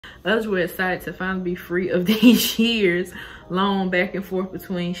Others were excited to finally be free of these years long back and forth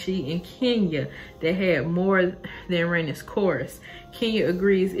between she and Kenya that had more than ran its course. Kenya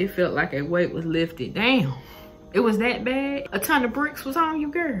agrees it felt like a weight was lifted. Damn, it was that bad? A ton of bricks was on you,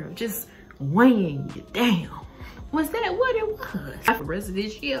 girl, just weighing you down. Was that what it was? For the rest of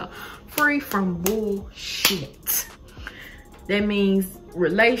this year, free from bullshit. That means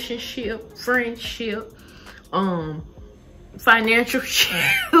relationship, friendship, financial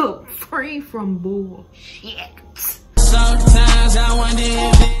shit, free from bullshit. Sometimes I wonder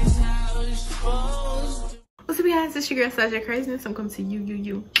if this how it's supposed to. What's up, guys? It's your girl Sasha Craziness. I'm coming to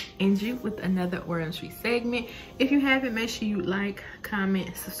you and you with another Word on the Street segment. If you haven't, make sure you like,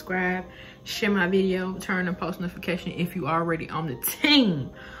 comment, subscribe, share my video, turn on post notification if you already on the team.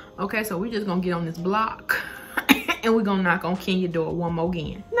 Okay, so we're just gonna get on this block and we're gonna knock on Kenya's door one more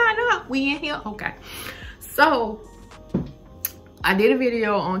again. No, we in here. Okay, so I did a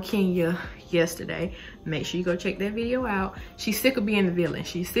video on Kenya yesterday. Make sure you go check that video out. She's sick of being the villain.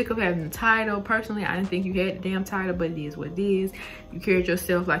 She's sick of having the title. Personally, I didn't think you had the damn title, but it is what it is. You carried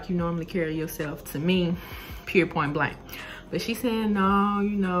yourself like you normally carry yourself, to me, pure point blank. But she's saying no,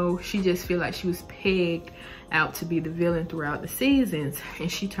 you know, she just feel like she was pegged out to be the villain throughout the seasons,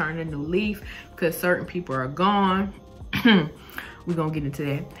 and she turned a new leaf because certain people are gone. We're gonna get into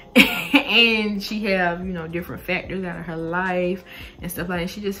that. And she have, you know, different factors out of her life and stuff like that.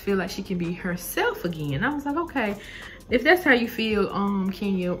 She just feel like she can be herself again. I was like, okay, if that's how you feel,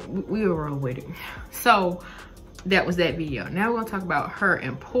 Kenya, we'll roll with it. So that was that video. Now we're gonna talk about her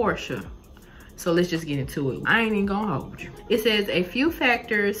and Porsha. So let's just get into it. I ain't even gonna hold you. It says a few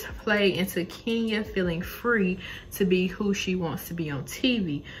factors play into Kenya feeling free to be who she wants to be on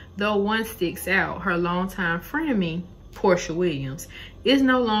TV. Though one sticks out, her longtime frenemy, Porsha Williams, is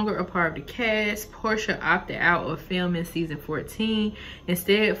no longer a part of the cast. Porsha opted out of filming season 14,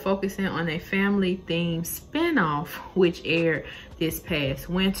 instead focusing on a family-themed spinoff which aired this past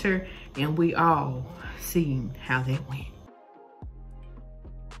winter, and we all seen how that went.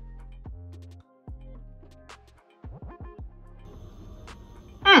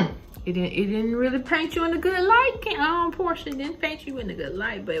 It didn't really paint you in a good light. Porsha didn't paint you in a good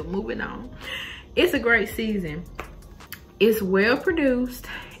light, but moving on. It's a great season. It's well produced,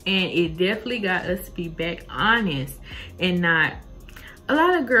 and it definitely got us to be back honest and not. A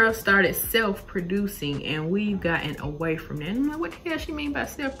lot of girls started self-producing, and we've gotten away from that. And I'm like, what the hell she mean by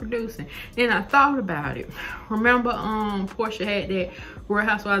self-producing? Then I thought about it. Remember, Porsha had that Real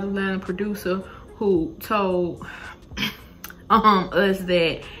Housewives of Atlanta producer who told us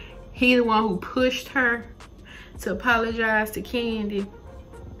that he the one who pushed her to apologize to Candy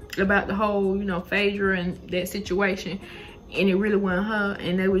about the whole, you know, Phaedra and that situation. And it really wasn't her,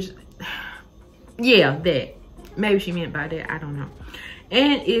 and they was, yeah, that. Maybe she meant by that, I don't know.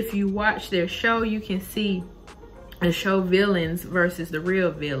 And if you watch their show, you can see the show villains versus the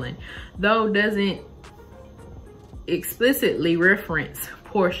real villain. Though doesn't explicitly reference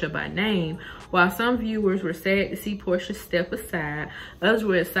Porsha by name, while some viewers were sad to see Porsha step aside, others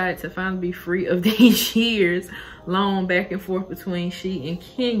were excited to finally be free of these years long back and forth between she and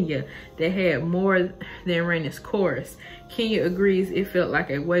Kenya that had more than ran its course. Kenya agrees it felt like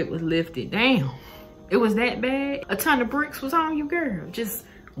a weight was lifted. Damn, it was that bad? A ton of bricks was on you, girl, just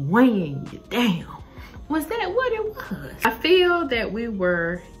weighing you down. Was that what it was? I feel that we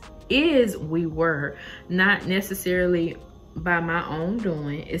were not necessarily by my own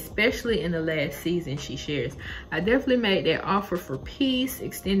doing, especially in the last season, she shares. I definitely made that offer for peace,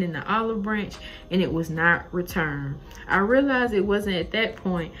 extending the olive branch, and it was not returned. I realized it wasn't at that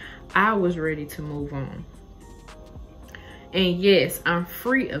point I was ready to move on. And yes, I'm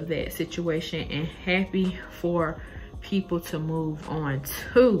free of that situation and happy for people to move on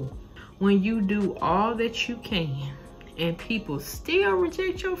too. When you do all that you can and people still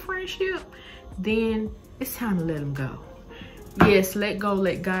reject your friendship, then it's time to let them go. Yes, let go,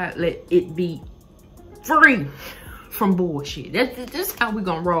 let God, let it be free from bullshit. That's how we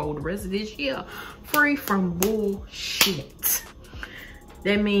gonna roll the rest of this year. Free from bullshit.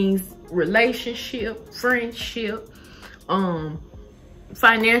 That means relationship, friendship,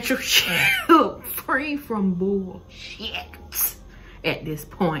 financial shit. Free from bullshit at this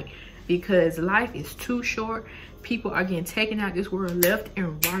point, because life is too short. People are getting taken out this world left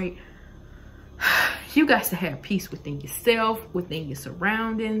and right. You guys to have peace within yourself, within your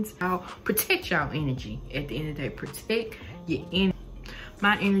surroundings. Protect y'all energy. At the end of the day, protect your energy.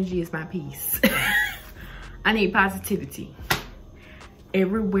 My energy is my peace. I need positivity.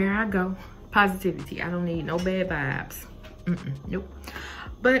 Everywhere I go, positivity. I don't need no bad vibes. Nope.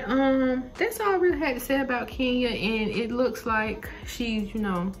 But that's all I really had to say about Kenya, and it looks like she's, you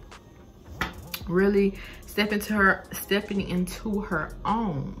know, really stepping into her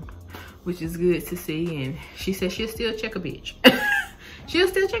own, which is good to see. And she said she'll still check a bitch. She'll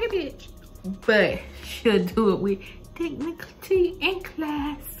still check a bitch, but she'll do it with dignity and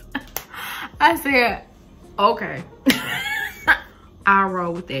class. I said, okay. I'll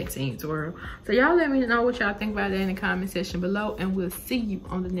roll with that, Team Twirl. So y'all let me know what y'all think about that in the comment section below, and we'll see you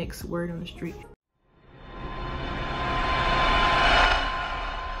on the next Word on the Street.